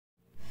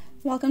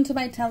Welcome to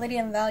Vitality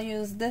and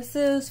Values. This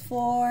is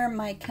for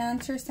my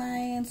Cancer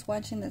signs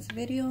watching this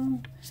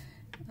video.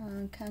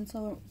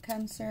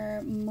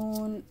 Cancer,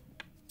 moon,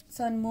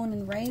 sun, moon,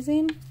 and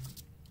rising.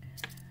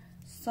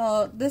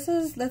 So this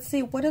is, let's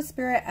see, what is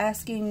Spirit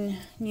asking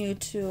you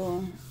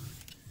to,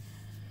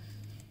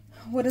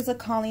 what is a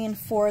calling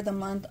for the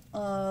month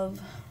of,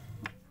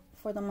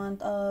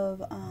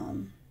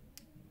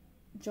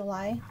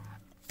 July?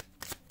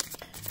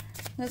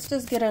 Let's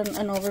just get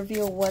an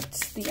overview of what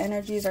the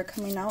energies are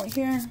coming out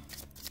here.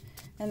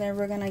 And then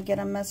we're going to get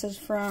a message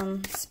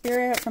from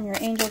Spirit, from your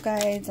angel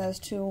guides, as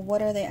to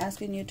what are they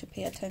asking you to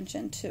pay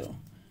attention to.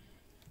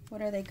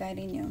 What are they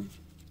guiding you?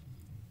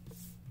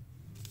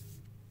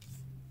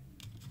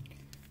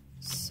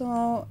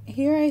 So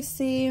here I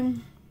see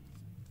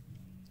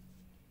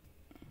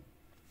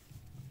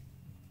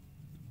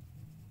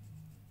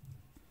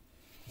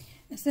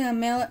a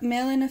male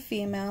and a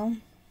female.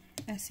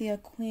 I see a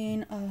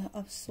Queen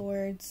of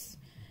Swords.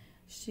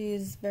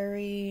 She's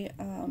very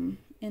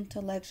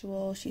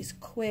intellectual. She's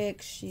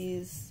quick.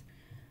 She's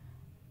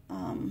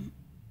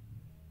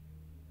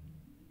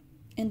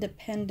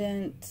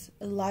independent,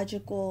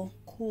 logical,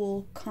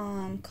 cool,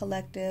 calm,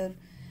 collective.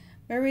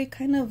 Very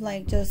kind of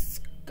like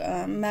just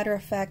matter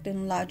of fact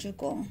and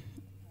logical.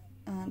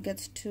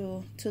 Gets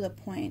to the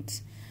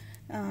point.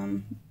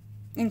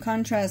 In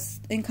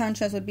contrast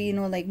would be,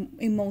 like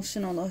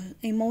emotional.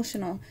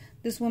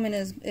 This woman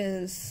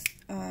is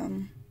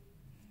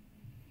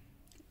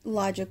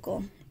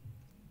logical.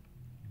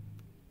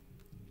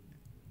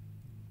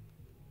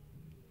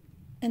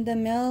 And the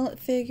male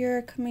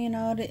figure coming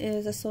out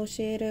is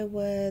associated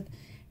with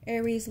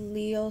Aries,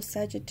 Leo,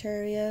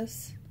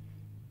 Sagittarius.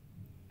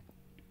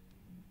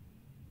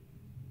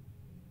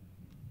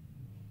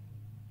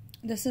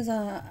 This is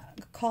a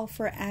call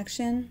for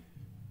action.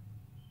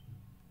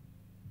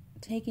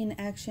 Taking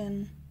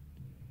action.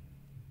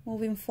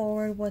 Moving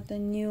forward with a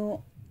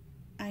new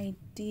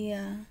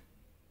idea.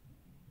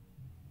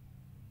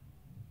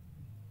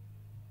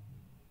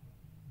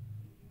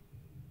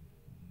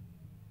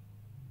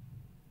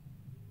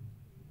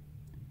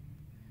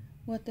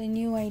 With a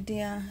new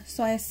idea.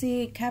 So I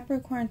see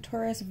Capricorn,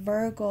 Taurus,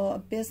 Virgo, a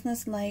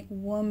business-like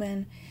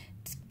woman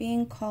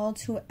being called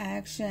to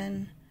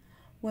action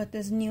with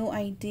this new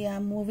idea,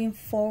 moving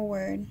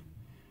forward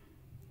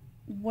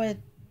with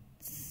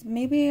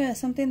maybe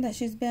something that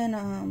she's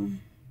been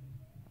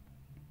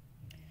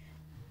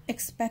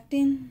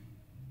expecting,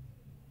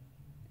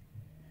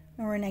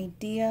 or an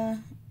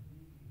idea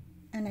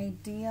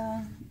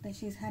that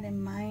she's had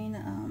in mind.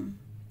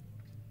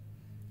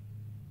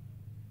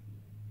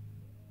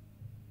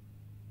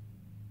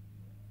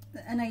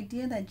 An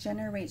idea that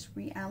generates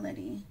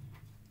reality.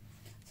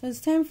 So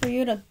it's time for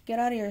you to get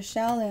out of your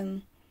shell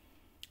and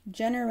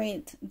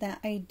generate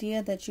that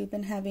idea that you've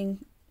been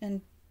having,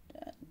 and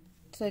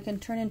so it can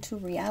turn into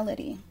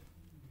reality.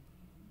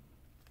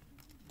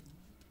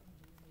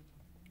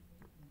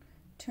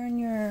 Turn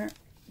your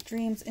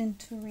dreams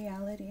into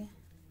reality.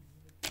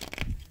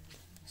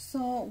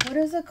 So what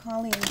is the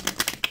calling?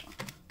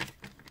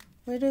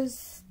 What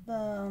is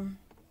the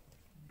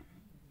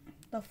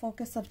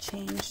focus of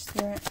change,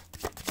 Spirit?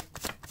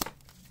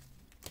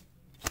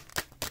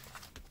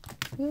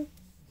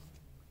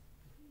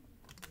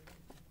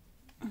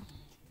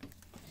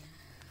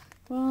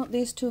 Well,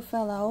 these two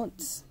fell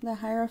out, the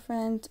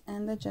Hierophant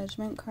and the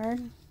Judgment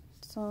card.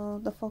 So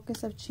the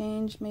focus of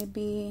change may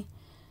be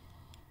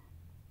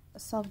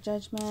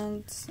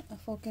self-judgment, a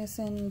focus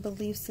in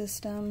belief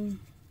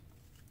system.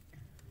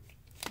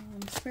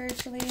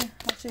 Spiritually,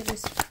 how should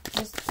this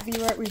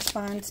viewer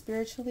respond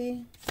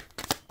spiritually?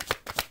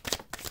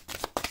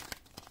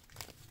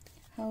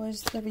 How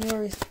is the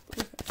viewer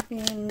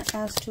being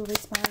asked to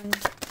respond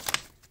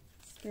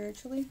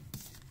spiritually?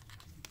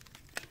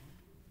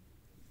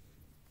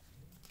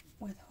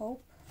 With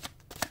hope,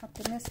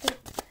 optimistic.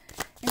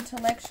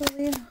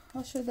 Intellectually,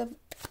 how should they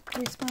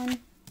respond?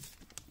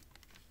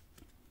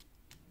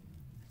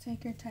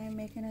 Take your time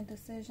making a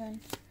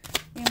decision.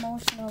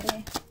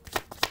 Emotionally,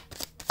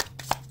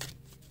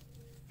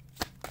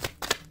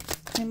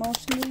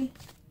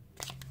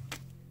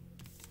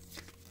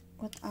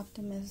 with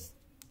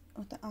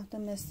the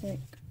optimistic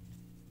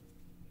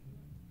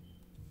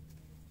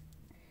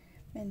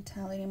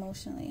mentality.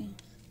 Emotionally,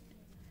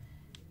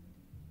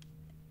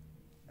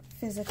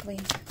 physically,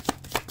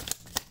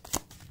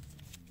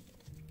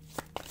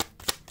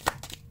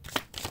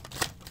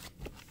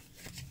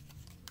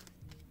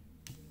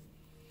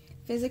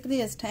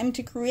 it's time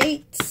to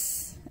create.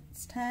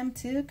 It's time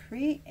to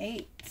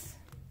create.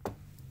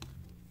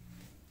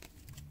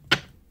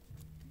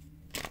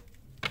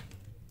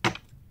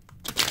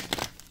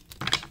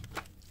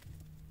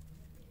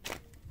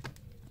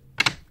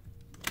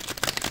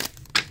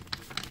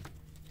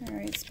 All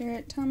right,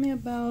 Spirit, tell me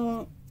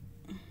about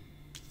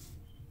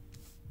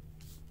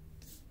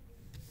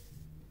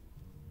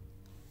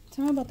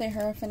the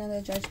Hierophant and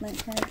the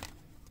Judgment card.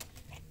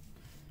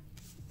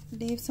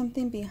 Leave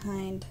something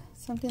behind,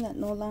 something that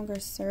no longer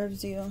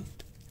serves you.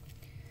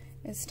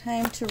 It's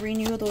time to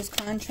renew those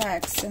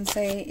contracts and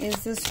say,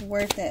 is this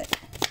worth it?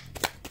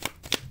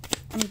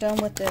 I'm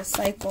done with this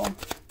cycle.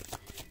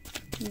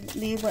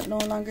 Leave what no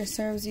longer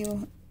serves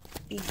you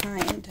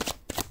behind.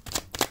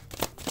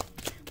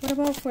 What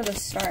about for the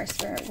star,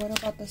 Spirit? What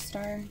about the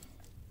star?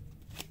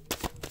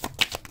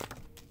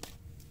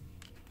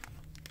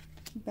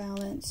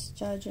 Balance,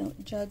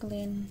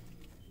 juggling.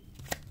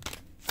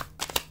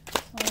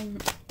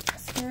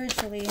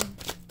 Spiritually,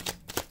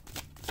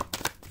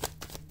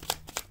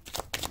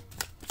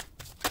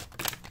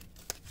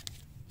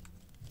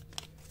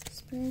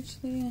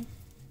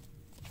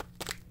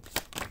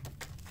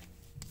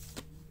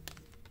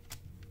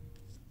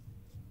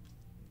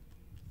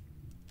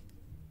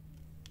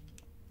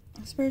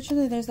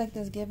 spiritually, there's like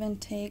this give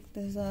and take.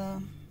 There's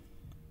a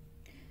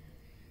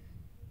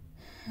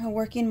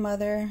working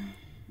mother,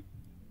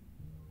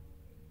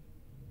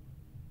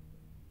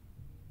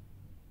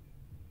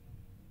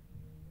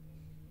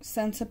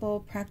 sensible,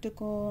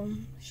 practical.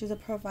 She's a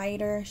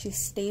provider. She's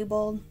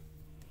stable.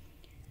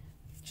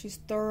 She's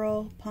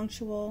thorough,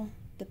 punctual,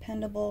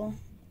 dependable,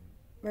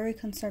 very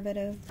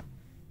conservative,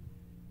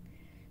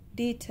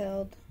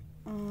 detailed,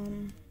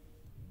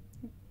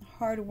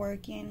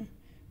 hardworking,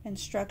 and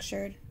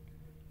structured.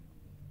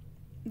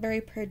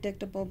 Very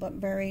predictable, but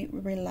very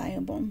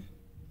reliable.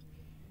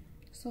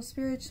 So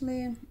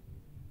spiritually,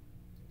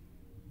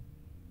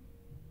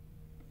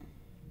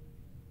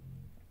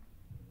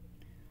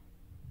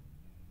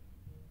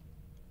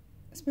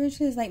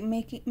 is like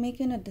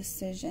making a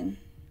decision.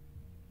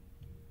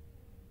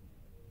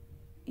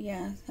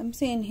 Yeah, I'm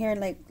saying here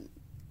like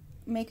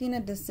making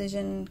a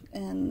decision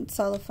and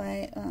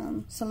solidifying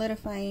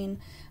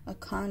a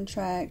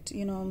contract,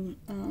 you know,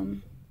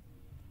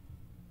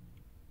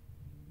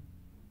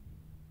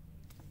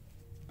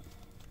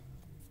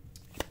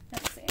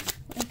 let's see,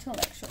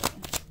 intellectually.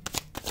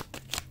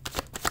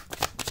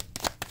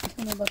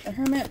 Tell me about the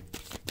Hermit.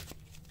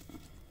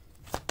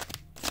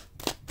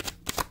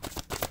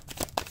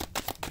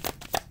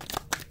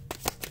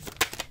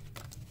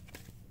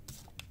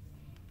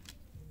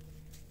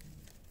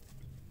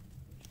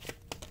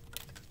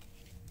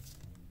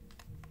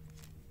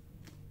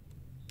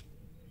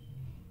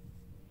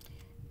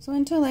 So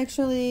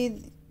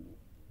intellectually,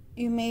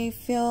 you may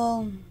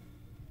feel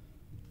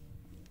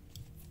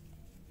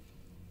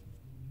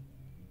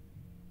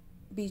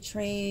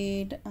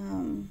betrayed,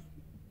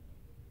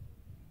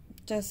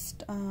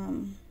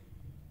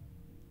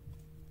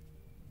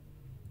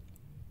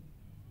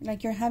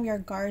 like you have your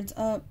guards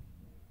up.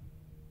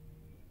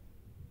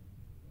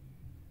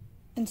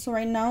 And so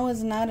right now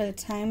is not a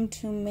time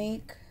to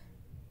make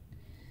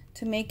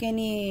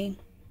any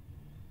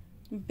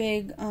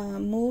big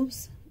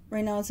moves.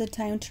 Right now is a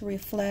time to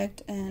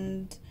reflect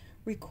and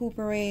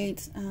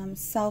recuperate,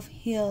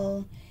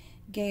 self-heal,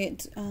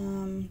 get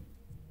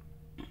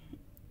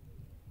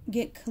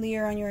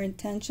clear on your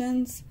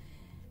intentions,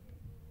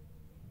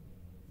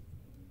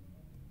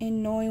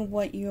 and knowing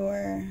what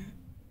your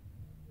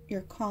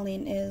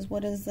calling is.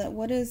 What is that?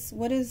 What is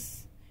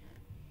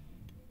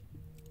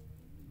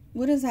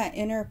that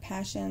inner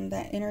passion,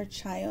 that inner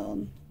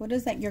child? What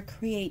is that? Your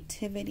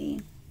creativity.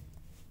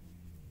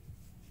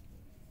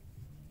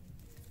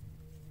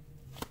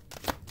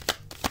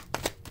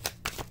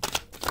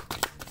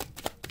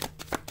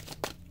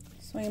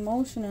 So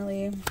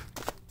emotionally,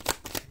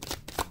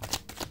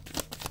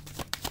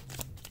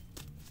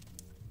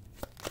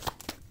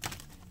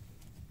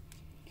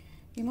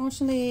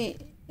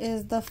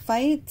 is the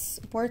fight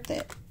worth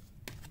it?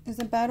 Is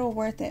the battle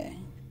worth it?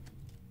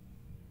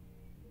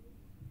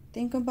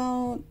 Think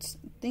about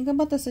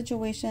the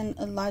situation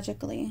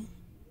logically.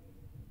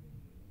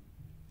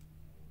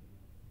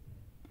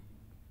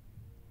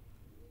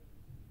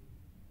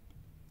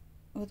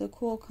 With a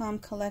cool, calm,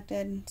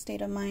 collected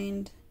state of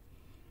mind.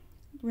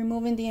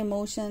 Removing the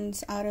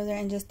emotions out of there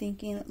and just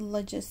thinking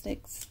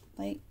logistics.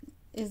 Like,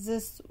 is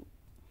this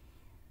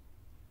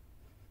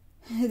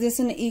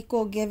an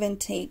equal give and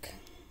take?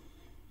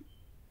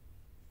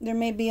 There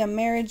may be a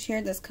marriage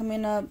here that's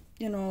coming up,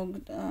 you know,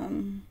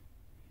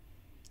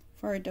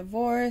 for a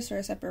divorce or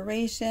a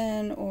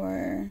separation,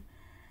 or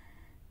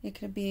it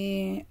could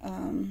be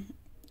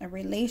a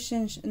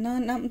relationship.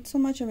 Not so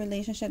much a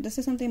relationship. This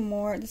is something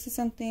more. This is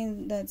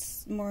something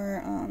that's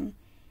more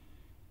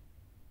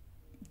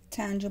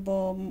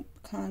tangible,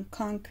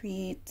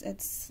 concrete.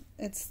 It's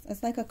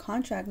like a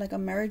contract, like a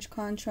marriage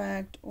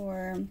contract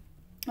or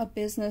a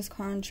business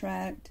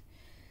contract,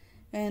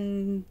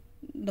 and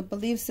the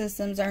belief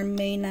systems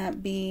may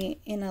not be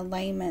in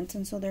alignment,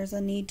 and so there's a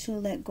need to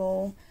let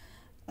go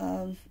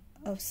of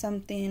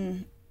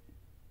something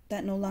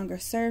that no longer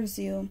serves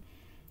you,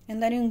 and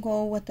letting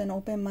go with an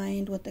open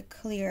mind, with a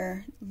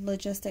clear,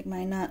 logistic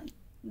mind,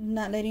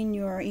 not letting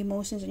your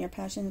emotions and your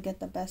passions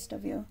get the best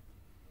of you.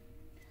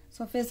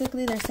 So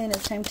physically, they're saying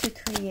it's time to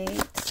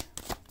create,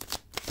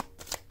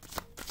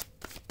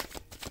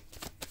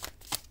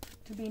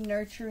 to be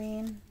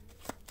nurturing,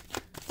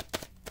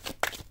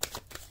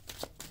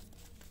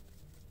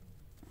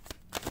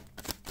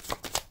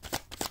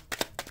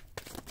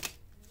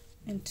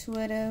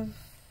 intuitive,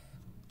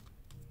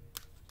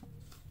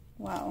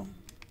 Wow.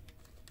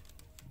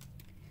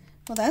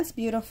 Well, that's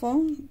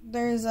beautiful.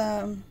 There's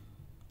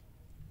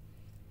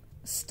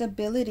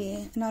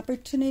stability. An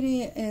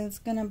opportunity is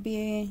going to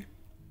be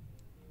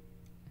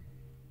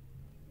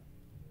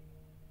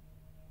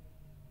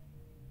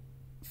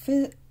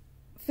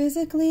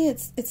physically,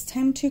 it's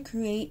time to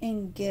create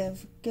and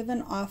give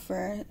an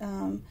offer.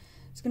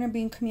 It's going to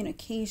bring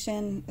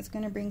communication. It's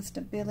going to bring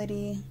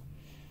stability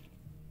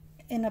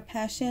and a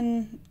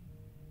passion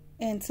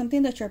and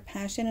something that you're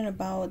passionate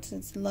about.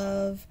 It's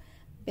love,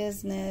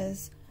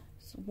 business,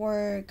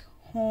 work,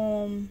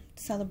 home,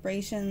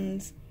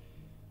 celebrations,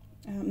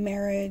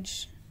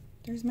 marriage.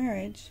 There's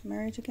marriage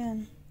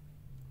again.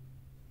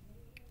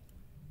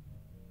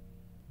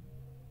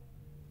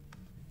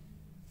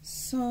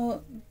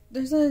 So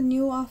there's a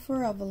new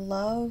offer of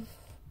love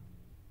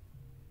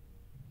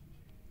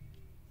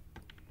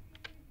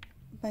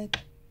by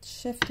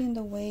shifting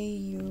the way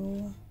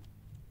you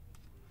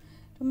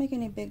don't make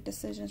any big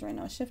decisions right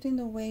now. Shifting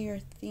the way you're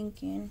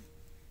thinking.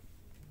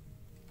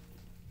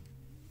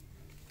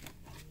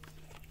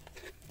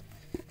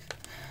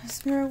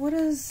 Spirit, what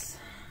is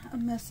a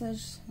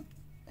message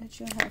that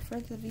you have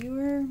for the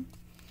viewer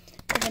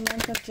for the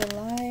month of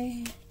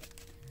July?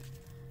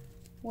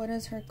 What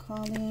is her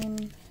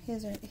calling?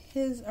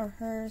 His or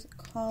her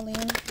calling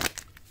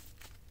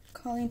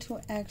to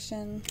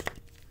action,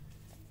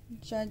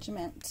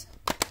 judgment.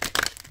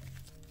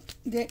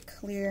 Get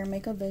clear,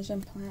 make a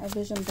vision plan, a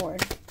vision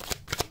board.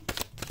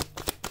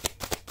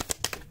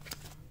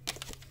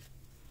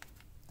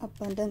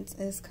 Abundance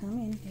is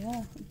coming.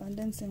 Yeah,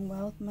 abundance in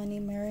wealth, money,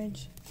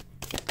 marriage.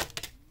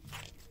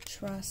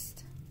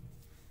 Trust.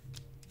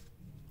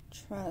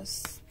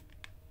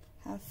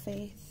 Have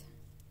faith.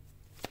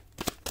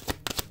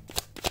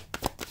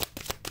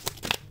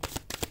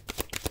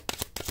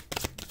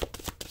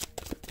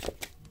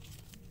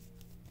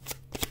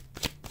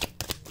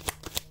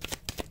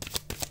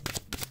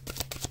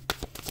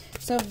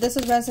 So if this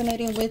is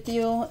resonating with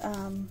you,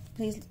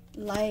 please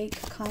like,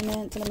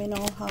 comment, let me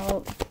know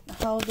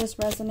how this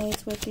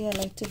resonates with you. I'd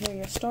like to hear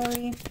your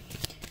story.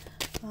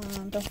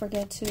 Don't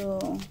forget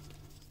to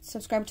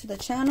subscribe to the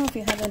channel if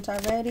you haven't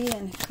already,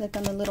 and click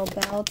on the little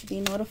bell to be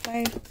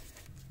notified.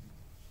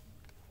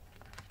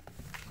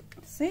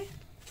 See?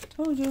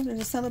 Told you,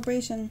 there's a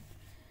celebration,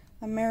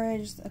 a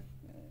marriage,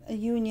 a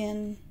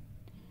union.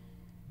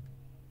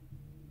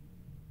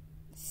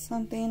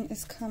 Something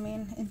is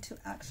coming into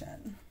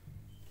action.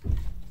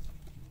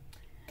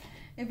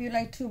 If you'd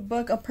like to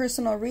book a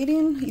personal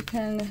reading, you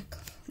can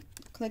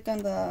click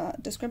on the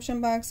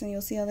description box and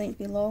you'll see a link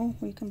below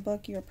where you can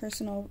book your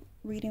personal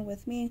reading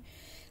with me.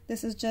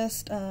 This is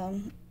just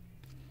an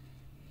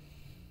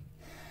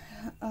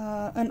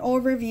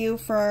overview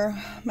for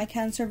my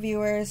Cancer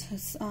viewers,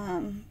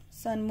 Sun,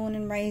 Moon,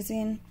 and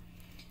Rising.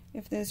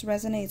 If this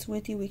resonates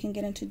with you, we can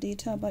get into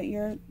detail about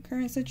your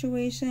current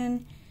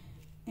situation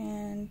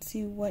and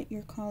see what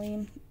your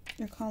calling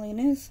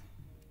is.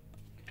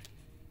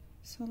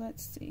 So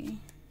let's see.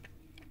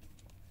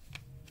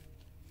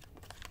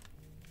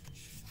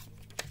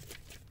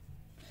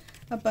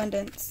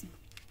 Abundance.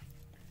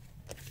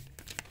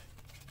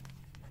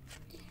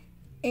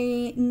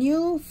 A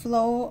new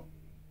flow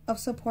of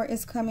support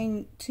is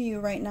coming to you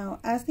right now.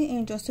 Ask the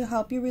angels to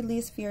help you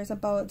release fears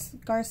about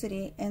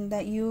scarcity and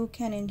that you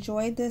can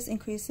enjoy this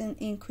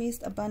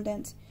increased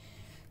abundance.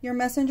 Your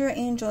messenger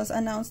angels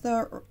announce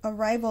the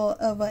arrival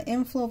of an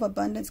inflow of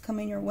abundance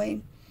coming your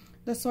way.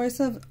 The source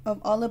of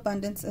all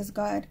abundance is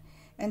God,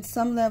 and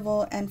some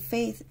level and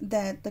faith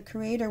that the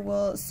Creator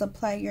will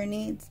supply your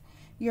needs.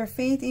 Your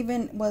faith,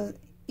 even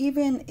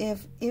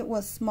if it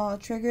was small,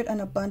 triggered an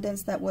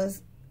abundance that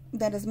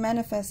is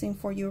manifesting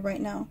for you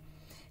right now.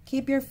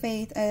 Keep your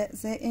faith,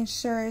 as it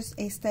ensures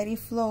a steady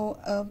flow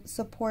of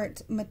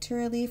support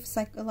materially,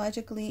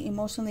 psychologically,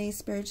 emotionally,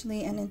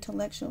 spiritually, and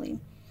intellectually.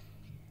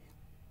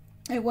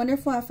 A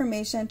wonderful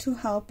affirmation to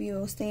help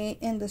you stay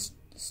in the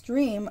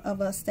stream of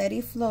a steady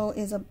flow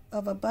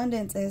of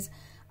abundance is,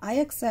 I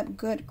accept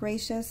good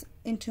gracious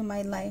into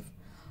my life.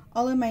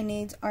 All of my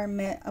needs are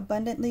met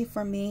abundantly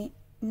for me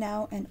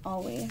now and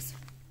always.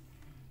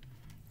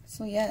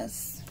 So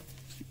yes.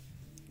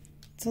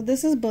 So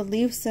this is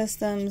belief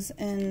systems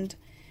and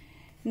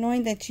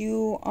knowing that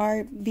you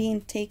are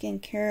being taken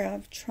care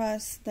of.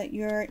 Trust that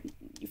your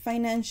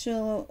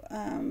financial,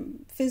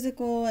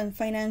 physical and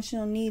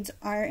financial needs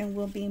are and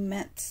will be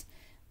met.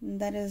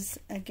 That is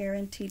a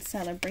guaranteed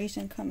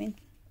celebration coming.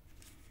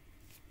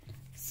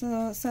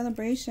 So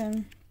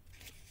celebration.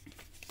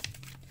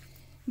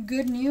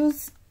 Good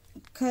news,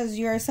 because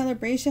your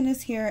celebration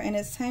is here and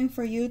it's time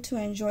for you to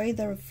enjoy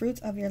the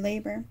fruits of your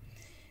labor.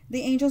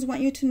 The angels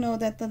want you to know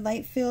that the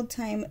light-filled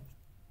time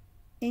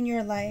in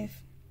your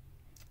life,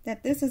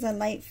 that this is a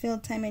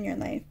light-filled time in your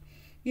life.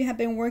 You have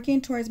been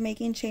working towards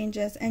making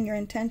changes and your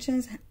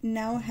intentions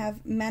now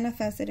have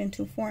manifested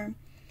into form.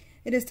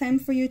 It is time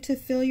for you to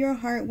fill your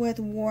heart with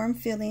warm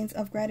feelings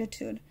of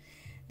gratitude.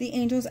 The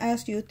angels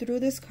ask you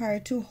through this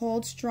card to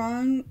hold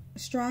strong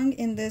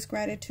in this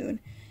gratitude.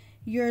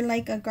 You're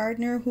like a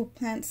gardener who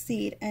plants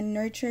seed and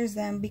nurtures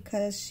them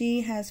because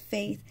she has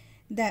faith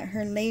that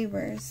her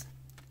labors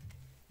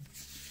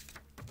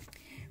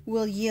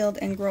will yield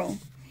and grow.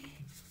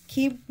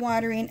 Keep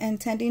watering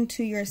and tending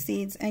to your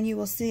seeds, and you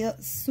will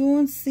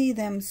soon see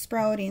them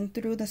sprouting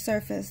through the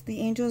surface. The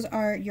angels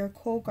are your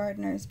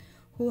co-gardeners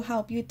who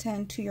help you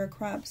tend to your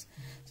crops.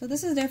 So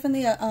this is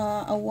definitely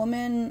a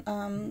woman,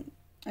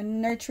 a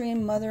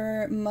nurturing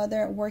mother,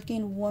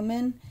 working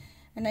woman.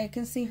 And I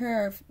can see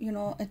her, you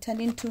know,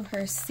 attending to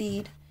her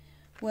seed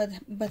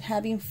with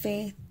having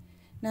faith,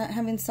 not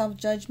having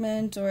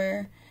self-judgment,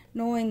 or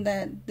knowing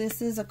that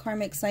this is a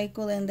karmic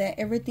cycle and that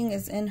everything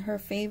is in her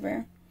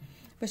favor.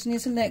 But she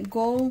needs to let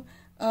go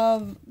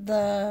of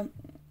the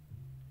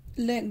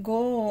inner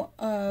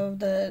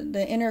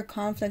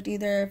conflict,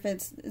 either if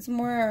it's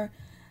more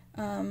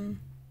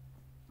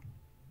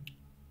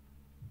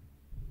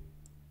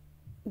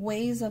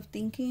ways of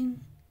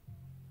thinking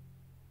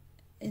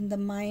in the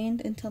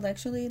mind,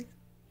 intellectually,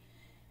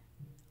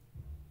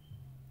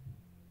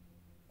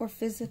 or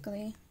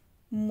physically,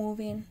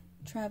 moving,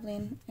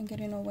 traveling, and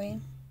getting away,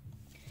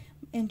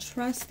 and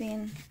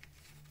trusting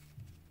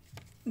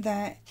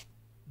that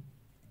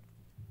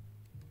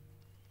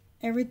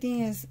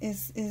everything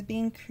is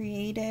being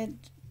created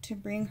to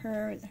bring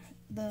her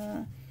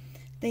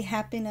the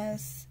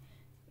happiness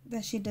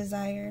that she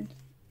desired.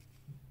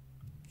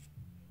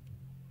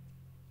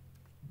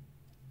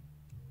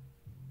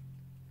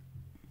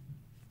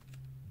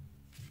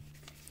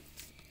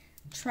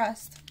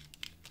 Trust.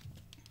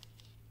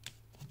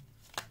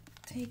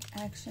 Take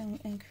action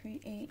and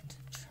create.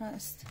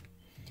 Trust.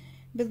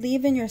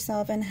 Believe in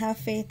yourself and have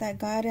faith that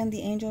God and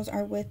the angels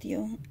are with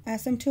you.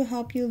 Ask them to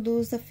help you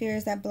lose the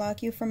fears that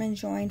block you from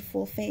enjoying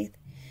full faith.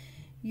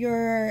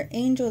 Your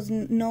angels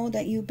know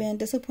that you've been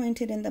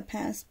disappointed in the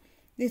past.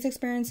 These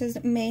experiences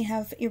may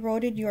have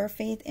eroded your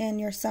faith in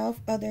yourself,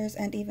 others,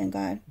 and even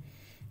God.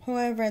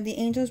 However, the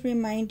angels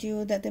remind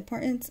you that the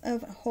importance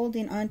of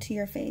holding on to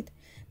your faith.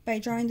 By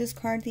drawing this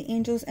card, the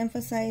angels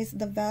emphasize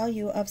the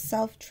value of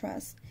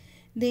self-trust.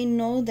 They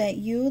know that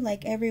you,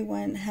 like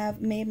everyone,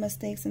 have made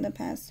mistakes in the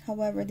past.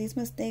 However, these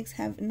mistakes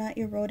have not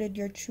eroded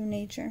your true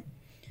nature.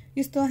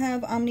 You still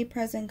have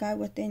omnipresent God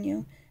within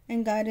you,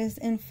 and God is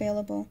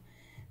infallible.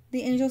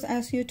 The angels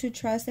ask you to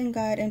trust in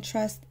God and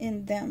trust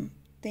in them.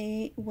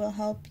 They will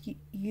help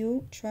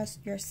you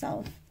trust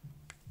yourself.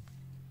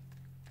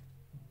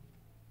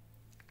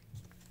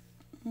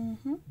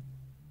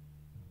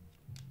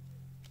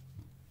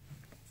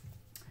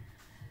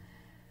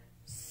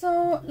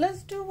 So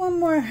let's do one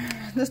more.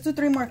 Let's do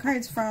 3 more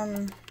cards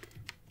from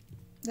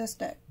this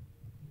deck.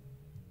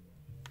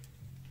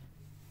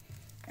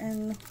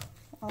 And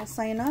I'll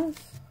sign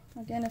off.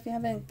 Again, if you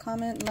haven't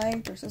commented,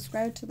 liked, or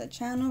subscribed to the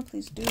channel,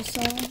 please do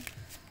so.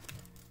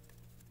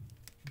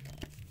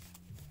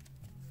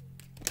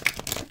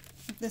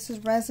 If this is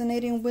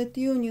resonating with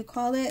you and you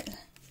call it,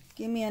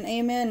 give me an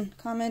amen.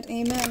 Comment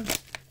amen.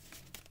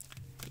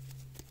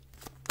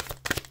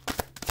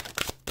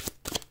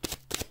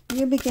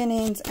 New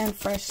beginnings and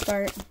fresh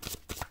start.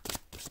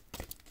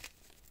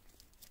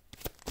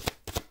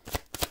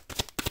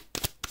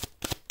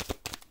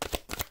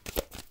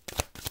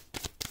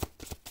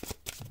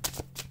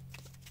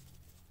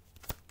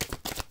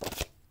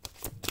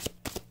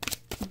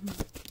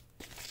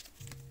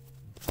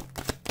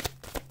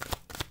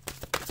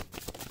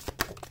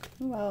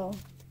 Wow.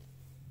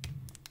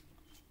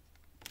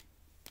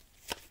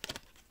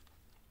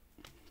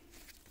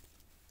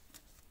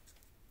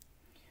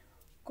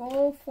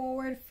 Go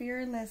forward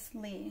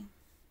fearlessly.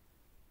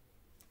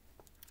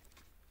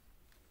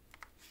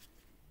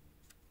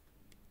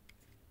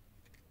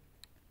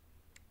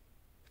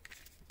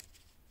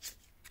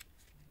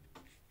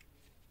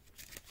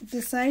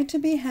 Decide to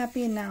be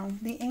happy now.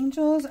 The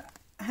angels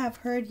have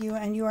heard you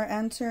and you are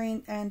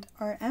answering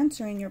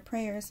your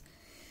prayers.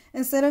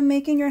 Instead of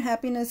making your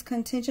happiness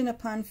contingent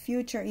upon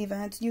future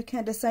events, you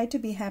can decide to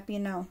be happy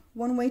now.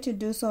 One way to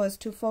do so is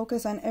to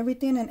focus on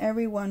everything and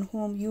everyone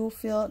whom you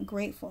feel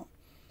grateful.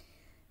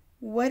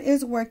 What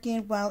is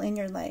working well in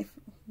your life?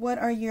 What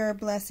are your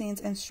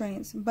blessings and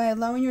strengths? By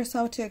allowing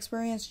yourself to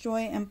experience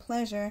joy and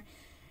pleasure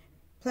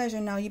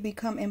now, you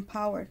become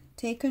empowered.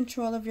 Take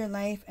control of your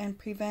life and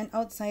prevent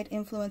outside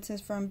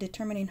influences from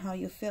determining how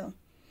you feel.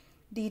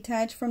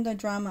 Detach from the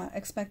drama.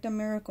 Expect a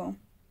miracle.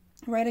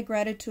 Write a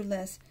gratitude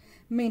list.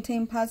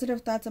 Maintain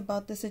positive thoughts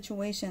about the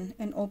situation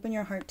and open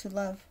your heart to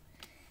love.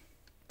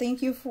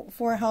 Thank you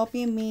for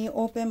helping me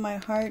open my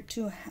heart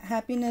to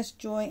happiness,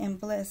 joy, and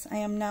bliss. I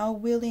am now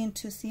willing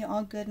to see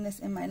all goodness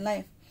in my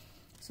life.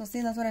 So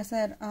see, that's what I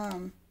said.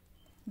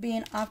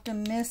 Being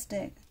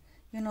optimistic,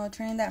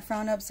 turning that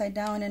frown upside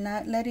down and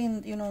not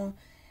letting,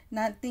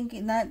 not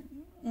thinking, not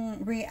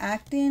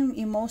reacting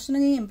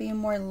emotionally, and being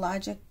more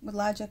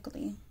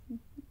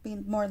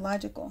being more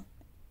logical.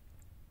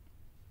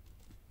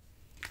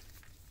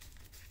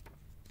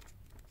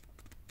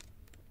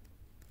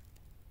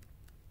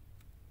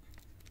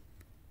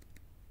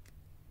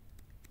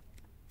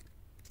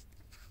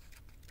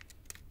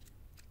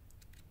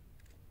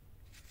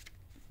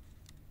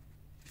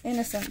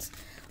 Innocence.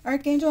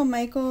 Archangel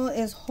Michael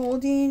is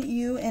holding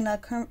you in a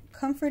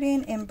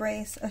comforting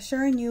embrace,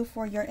 assuring you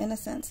for your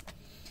innocence.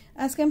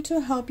 Ask him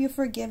to help you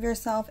forgive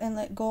yourself and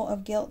let go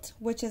of guilt,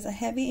 which is a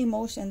heavy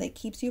emotion that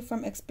keeps you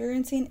from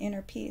experiencing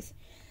inner peace.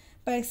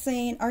 By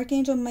saying,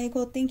 Archangel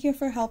Michael, thank you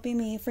for helping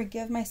me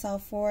forgive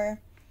myself for,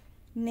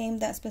 name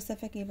that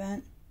specific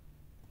event,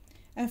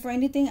 and for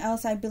anything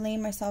else I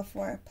blame myself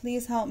for.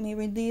 Please help me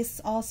release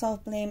all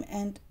self-blame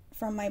and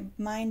from my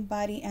mind,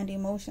 body, and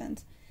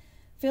emotions.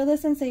 Feel the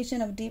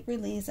sensation of deep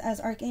release as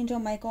Archangel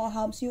Michael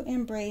helps you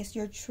embrace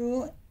your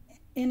true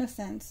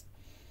innocence.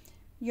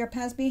 Your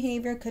past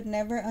behavior could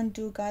never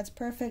undo God's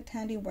perfect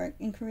handiwork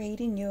in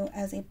creating you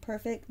as a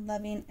perfect,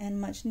 loving, and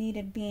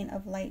much-needed being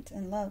of light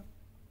and love.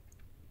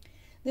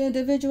 The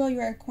individual you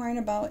are inquiring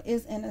about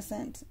is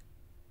innocent.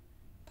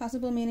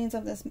 Possible meanings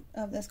of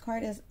this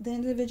card is the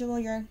individual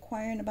you're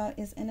inquiring about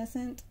is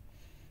innocent.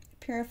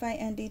 Purify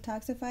and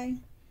detoxify.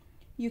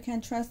 You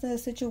can trust the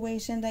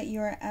situation that you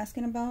are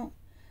asking about.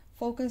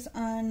 Focus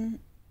on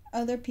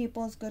other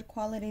people's good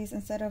qualities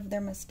instead of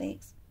their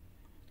mistakes.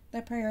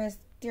 The prayer is,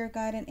 Dear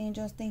God and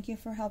angels, thank you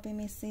for helping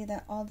me see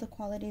that all the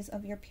qualities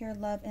of your pure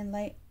love and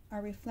light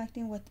are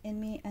reflecting within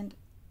me and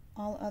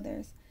all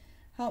others.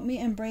 Help me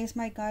embrace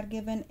my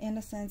God-given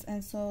innocence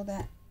and so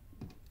that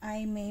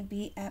I may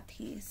be at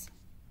peace.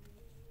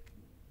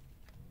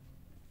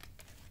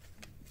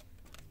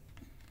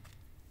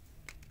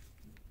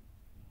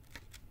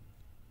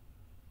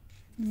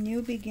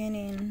 New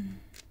beginning.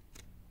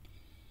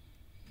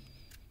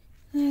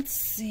 Let's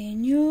see.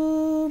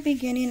 New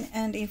beginning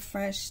and a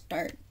fresh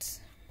start.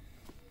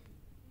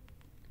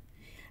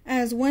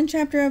 As one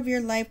chapter of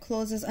your life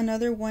closes,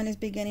 another one is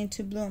beginning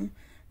to bloom.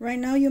 Right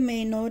now, you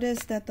may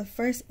notice that the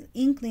first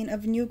inkling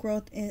of new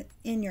growth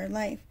in your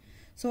life.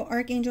 So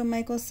Archangel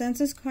Michael sends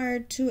this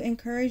card to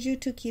encourage you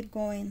to keep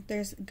going.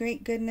 There's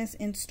great goodness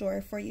in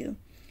store for you.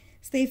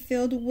 Stay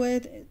filled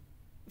with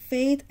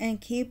faith and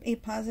keep a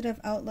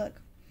positive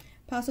outlook.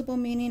 Possible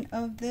meaning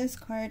of this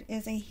card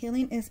is a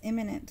healing is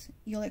imminent.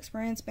 You'll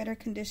experience better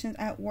conditions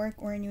at work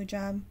or a new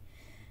job.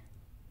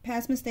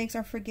 Past mistakes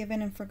are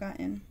forgiven and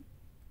forgotten.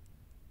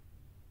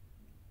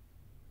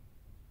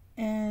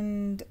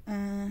 And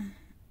an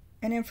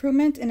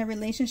improvement in a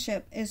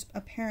relationship is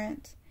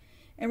apparent.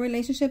 A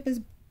relationship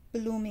is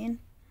blooming.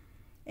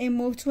 A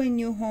move to a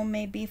new home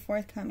may be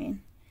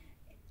forthcoming.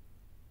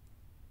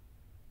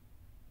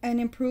 An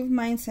improved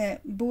mindset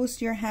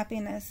boosts your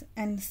happiness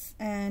and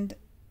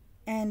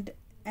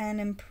an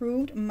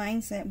improved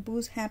mindset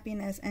boosts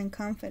happiness and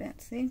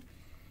confidence. See?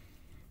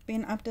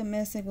 Being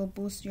optimistic will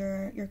boost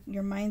your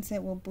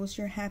mindset, will boost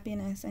your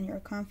happiness and your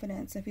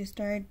confidence. If you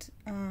start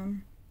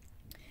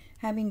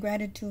having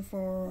gratitude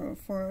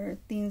for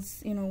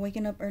things,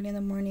 waking up early in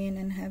the morning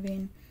and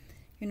having,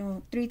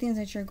 3 things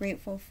that you're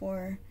grateful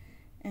for,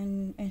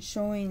 and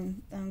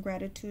showing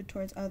gratitude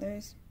towards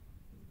others.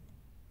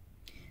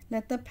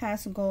 Let the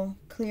past go.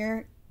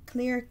 Clear,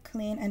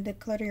 clean, and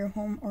declutter your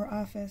home or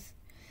office.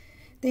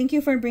 Thank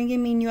you for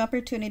bringing me new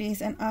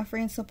opportunities and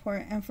offering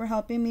support, and for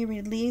helping me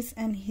release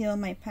and heal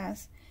my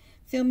past.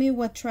 Fill me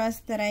with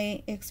trust that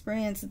I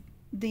experience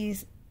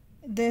this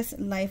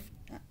life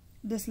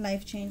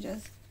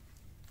changes.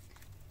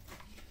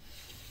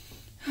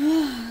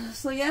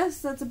 So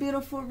yes, that's a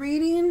beautiful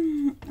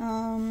reading.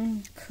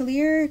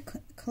 Clear,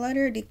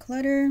 clutter,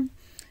 declutter,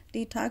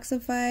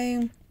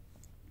 detoxify,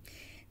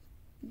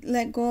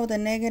 let go of the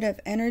negative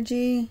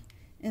energy,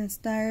 and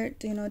start,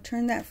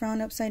 turn that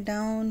frown upside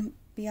down.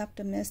 Be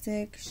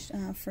optimistic,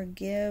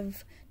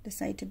 forgive,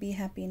 decide to be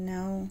happy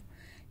now.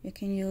 You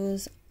can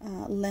use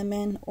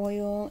lemon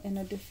oil in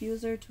a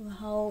diffuser to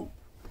help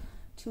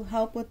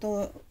with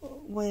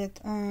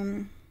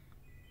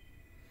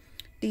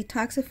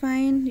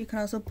detoxifying. You can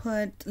also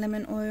put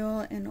lemon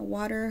oil in a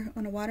water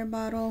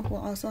bottle. Will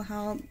also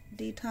help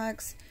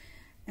detox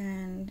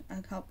and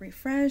help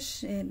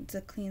refresh. It's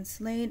a clean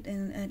slate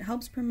and it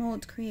helps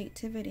promote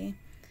creativity.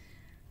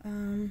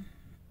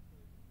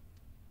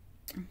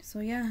 So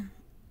yeah,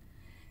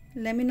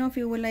 let me know if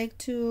you would like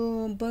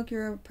to book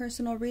your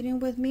personal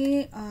reading with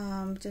me.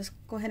 Just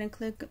go ahead and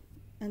click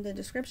in the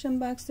description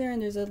box there,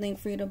 and there's a link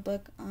for you to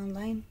book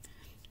online.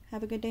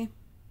 Have a good day.